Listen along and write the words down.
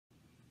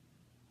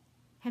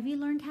Have you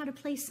learned how to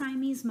play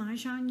Siamese Mah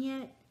Jongg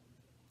yet?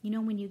 You know,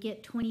 when you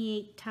get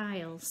 28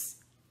 tiles,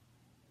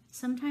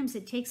 sometimes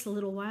it takes a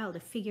little while to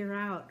figure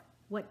out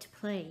what to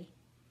play.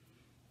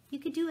 You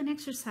could do an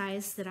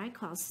exercise that I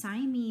call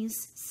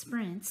Siamese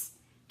Sprints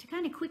to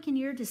kind of quicken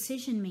your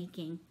decision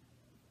making.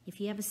 If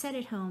you have a set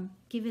at home,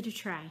 give it a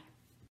try.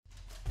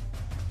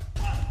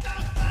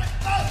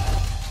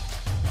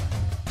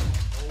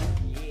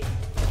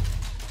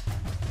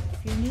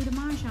 If you're new to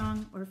Mah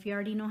Jongg, or if you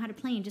already know how to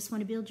play and just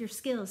want to build your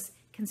skills,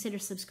 consider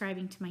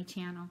subscribing to my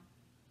channel.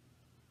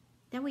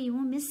 That way you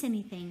won't miss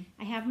anything.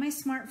 I have my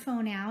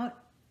smartphone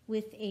out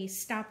with a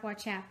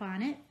stopwatch app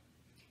on it.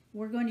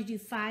 We're going to do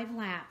 5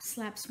 laps.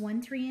 Laps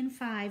 1, 3, and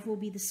 5 will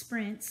be the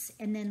sprints,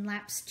 and then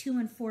laps 2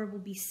 and 4 will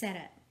be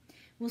setup.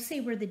 We'll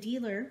say we're the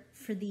dealer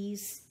for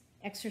these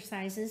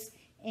exercises,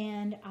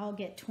 and I'll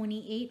get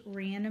 28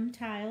 random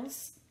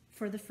tiles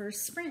for the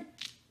first sprint.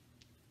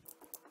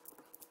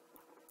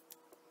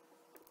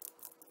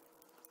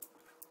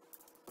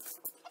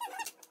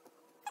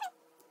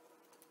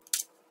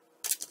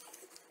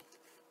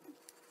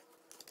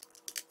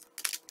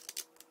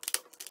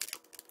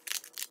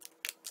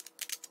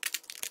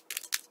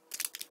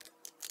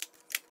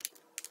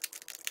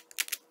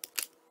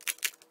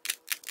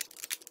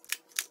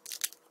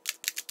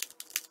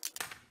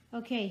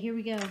 Okay, here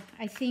we go.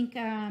 I think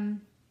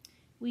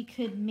we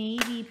could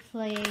maybe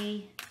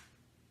play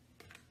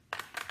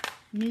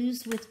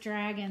News with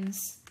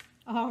Dragons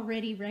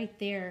already right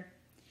there.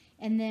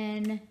 And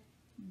then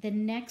the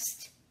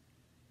next,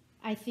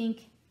 I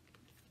think,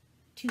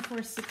 2,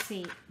 4, 6,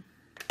 8.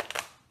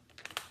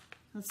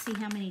 Let's see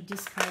how many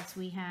discards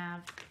we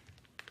have.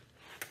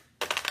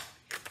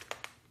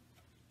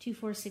 2,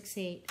 4, 6,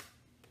 8.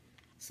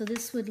 So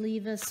this would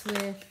leave us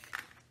with,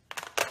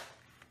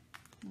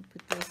 we'll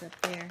put those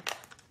up there.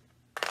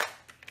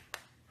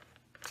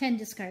 10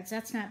 discards.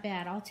 That's not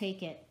bad. I'll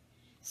take it.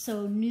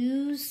 So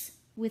News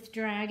with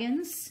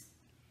Dragons,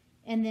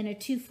 and then a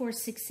 2, 4,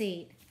 6,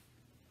 8.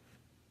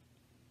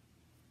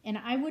 And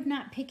I would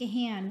not pick a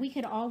hand. We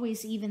could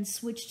always even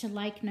switch to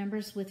like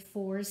numbers with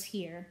 4s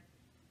here.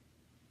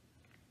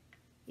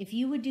 If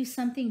you would do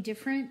something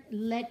different,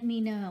 let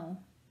me know.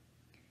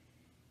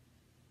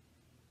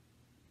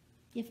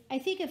 I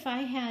think if I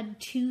had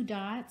 2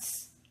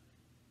 dots,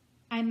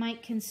 I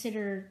might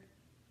consider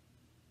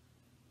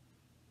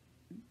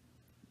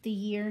the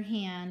year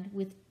hand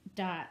with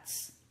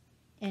dots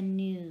and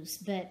news,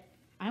 but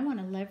I want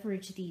to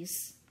leverage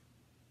these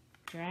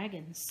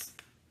dragons.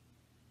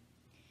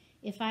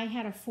 If I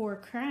had a 4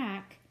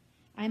 crack,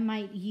 I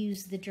might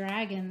use the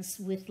dragons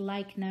with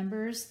like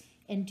numbers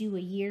and do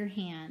a year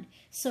hand.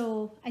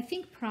 So I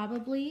think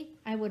probably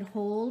I would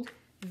hold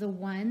the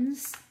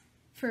 1s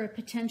for a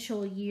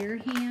potential year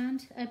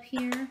hand up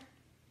here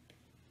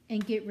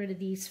and get rid of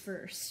these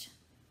first.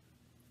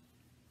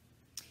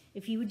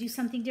 If you would do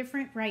something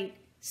different, write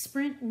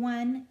Sprint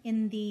 1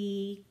 in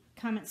the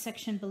comment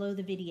section below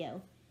the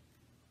video.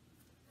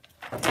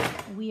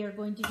 We are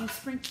going to do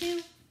Sprint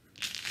 2.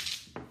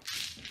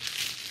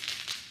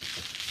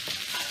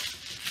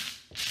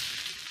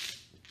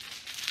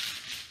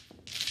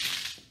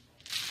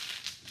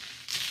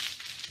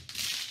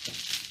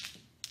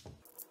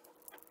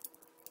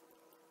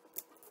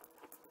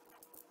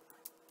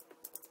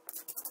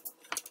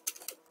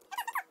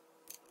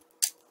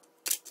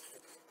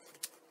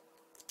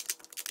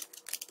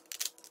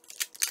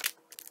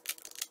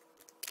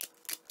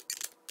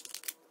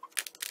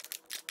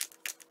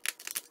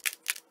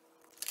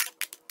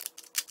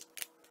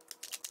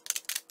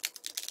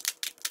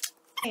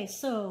 Okay,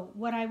 so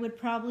what I would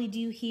probably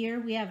do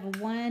here, we have a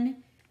 1,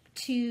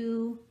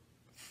 2,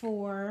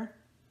 4,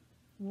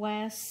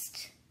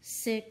 west,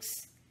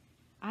 6.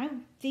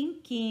 I'm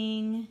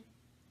thinking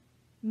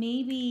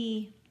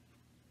maybe,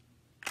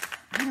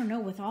 I don't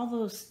know, with all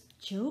those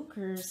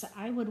jokers,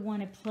 I would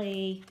want to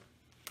play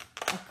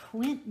a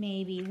quint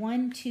maybe.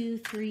 1, 2,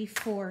 3,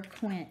 4,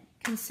 quint.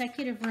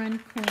 Consecutive run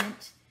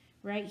quint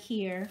right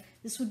here.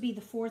 This would be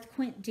the 4th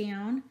quint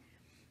down.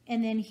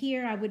 And then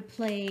here I would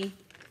play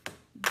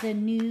the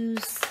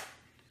news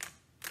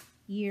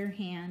year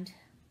hand.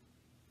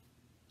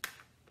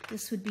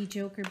 This would be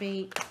joker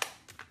bait.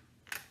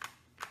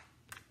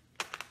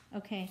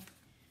 Okay,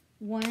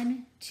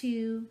 1,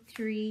 2,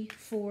 3,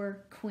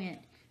 4, quint.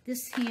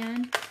 This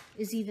hand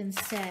is even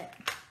set.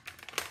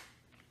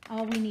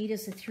 All we need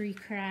is a 3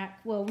 crack.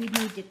 Well, we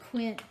need to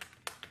quint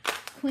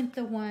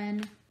the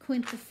 1,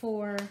 quint the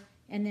 4,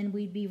 and then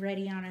we'd be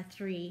ready on a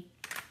 3.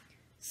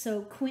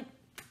 So quint,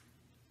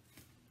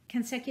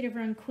 consecutive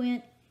run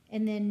quint,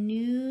 and then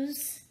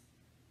news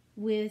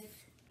with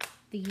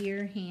the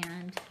year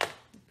hand.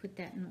 Put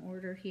that in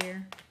order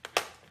here.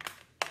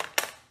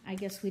 I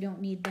guess we don't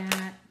need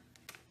that.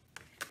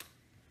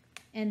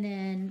 And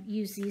then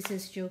use these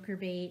as joker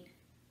bait.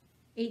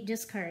 8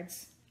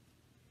 discards.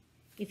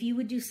 If you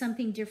would do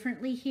something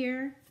differently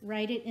here,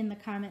 write it in the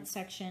comment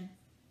section.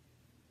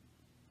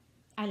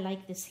 I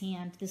like this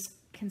hand, this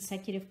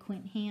consecutive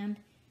quint hand.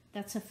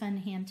 That's a fun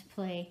hand to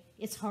play.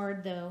 It's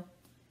hard though.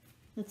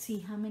 Let's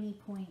see how many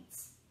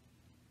points.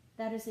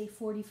 That is a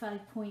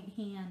 45-point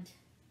hand.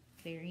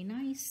 Very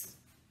nice.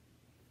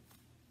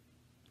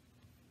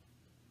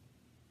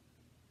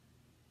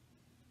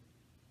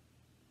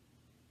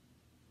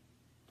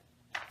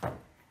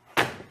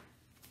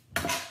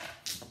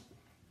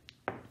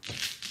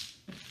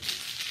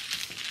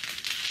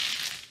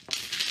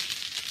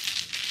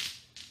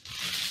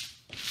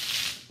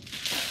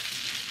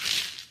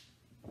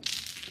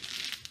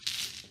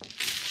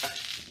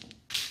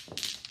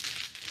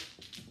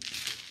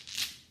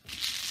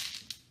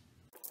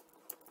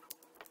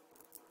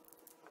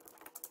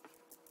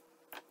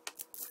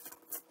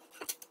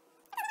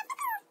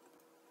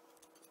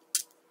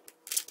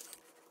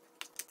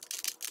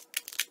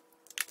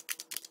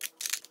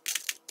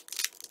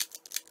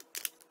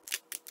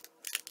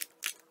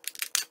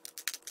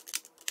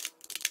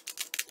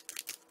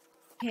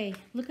 Okay,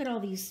 look at all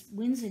these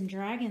winds and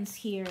dragons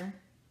here.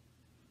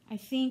 I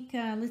think,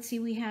 let's see,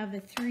 we have a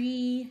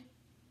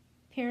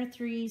pair of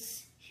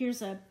threes.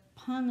 Here's a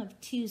pung of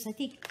twos. I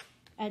think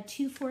a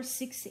 2, 4,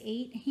 6,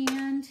 8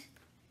 hand.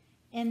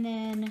 And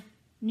then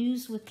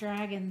news with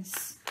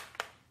dragons.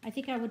 I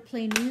think I would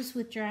play news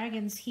with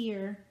dragons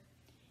here.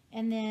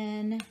 And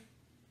then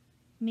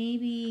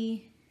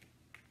maybe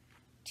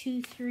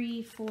 2,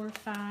 3, 4,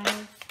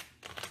 5.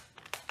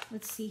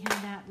 Let's see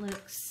how that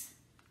looks.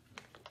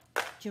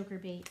 Joker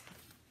bait.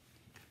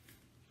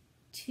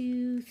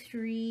 2,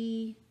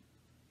 3,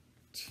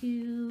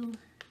 2.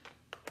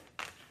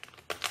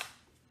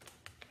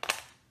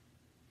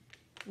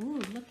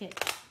 Ooh, look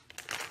at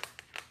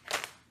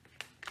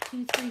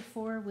 2, 3,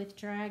 4 with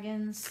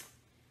dragons.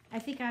 I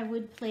think I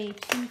would play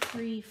 2,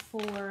 3,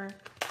 4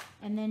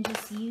 and then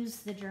just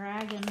use the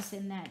dragons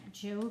in that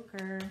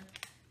joker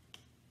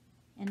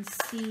and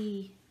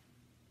see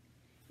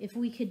if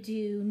we could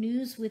do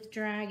news with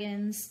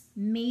dragons,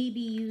 maybe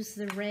use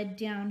the red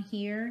down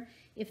here.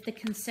 If the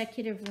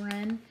consecutive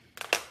run,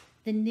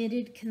 the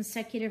knitted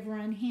consecutive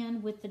run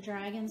hand with the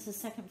dragons, the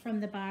second from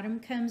the bottom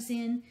comes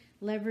in,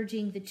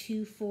 leveraging the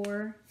 2,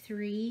 4,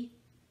 3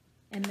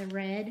 and the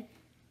red.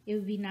 It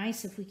would be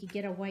nice if we could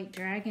get a white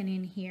dragon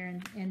in here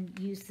and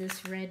use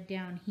this red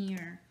down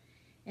here.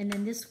 And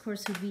then this, of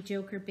course, would be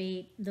joker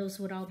bait. Those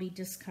would all be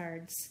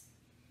discards.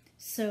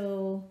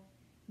 So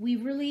we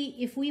really,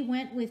 if we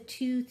went with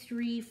 2,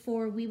 3,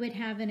 4, we would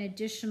have an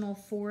additional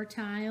 4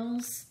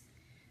 tiles.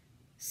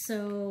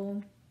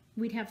 So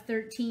we'd have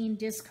 13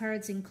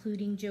 discards,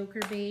 including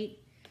joker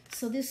bait.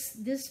 So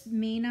this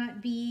may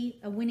not be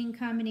a winning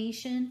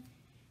combination,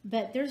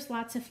 but there's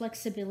lots of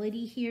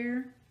flexibility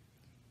here.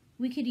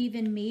 We could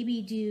even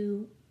maybe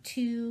do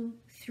 2,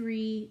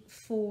 3,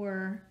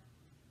 4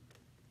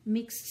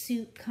 mixed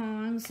suit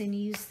Kongs and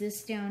use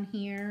this down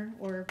here,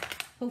 or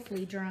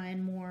hopefully draw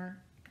in more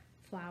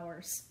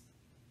flowers.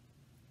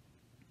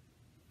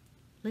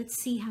 Let's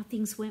see how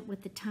things went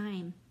with the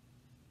time.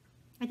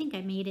 I think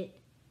I made it.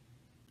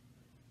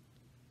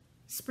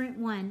 Sprint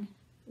 1,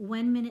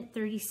 1 minute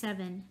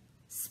 37.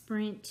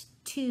 Sprint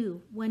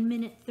 2, 1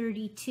 minute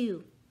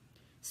 32.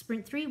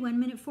 Sprint 3, 1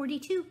 minute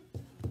 42.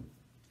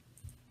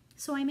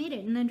 So I made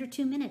it in under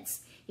 2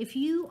 minutes. If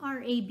you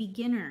are a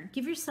beginner,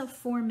 give yourself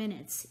 4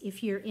 minutes.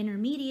 If you're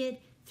intermediate,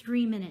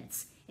 3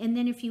 minutes. And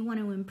then if you want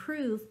to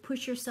improve,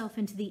 push yourself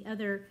into the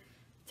other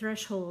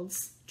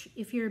thresholds.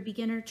 If you're a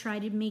beginner, try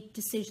to make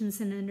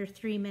decisions in under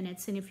 3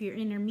 minutes. And if you're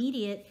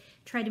intermediate,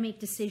 try to make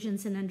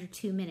decisions in under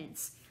 2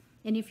 minutes.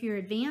 And if you're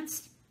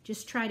advanced,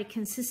 just try to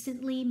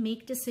consistently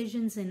make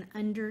decisions in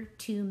under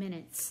 2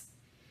 minutes.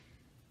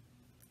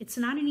 It's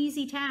not an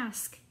easy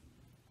task.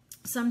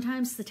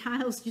 Sometimes the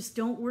tiles just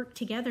don't work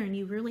together and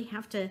you really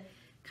have to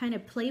kind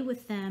of play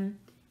with them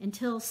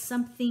until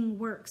something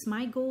works.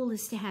 My goal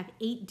is to have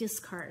 8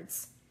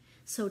 discards.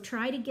 So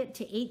try to get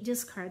to 8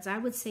 discards. I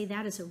would say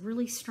that is a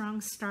really strong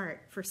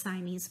start for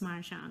Siamese Mah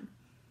Jongg.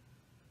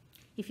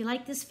 If you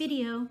like this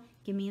video,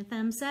 give me a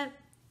thumbs up.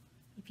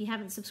 If you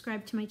haven't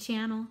subscribed to my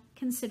channel,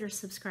 consider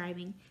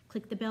subscribing.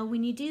 Click the bell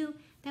when you do.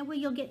 That way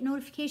you'll get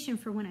notification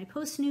for when I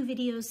post new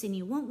videos and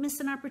you won't miss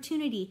an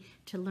opportunity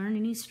to learn a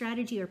new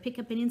strategy or pick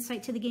up an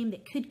insight to the game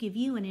that could give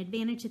you an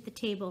advantage at the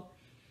table.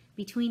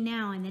 Between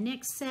now and the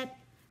next set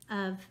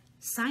of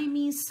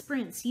Siamese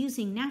Sprints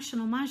using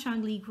National Mah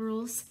Jongg League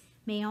rules,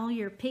 may all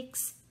your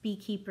picks be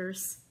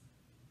keepers.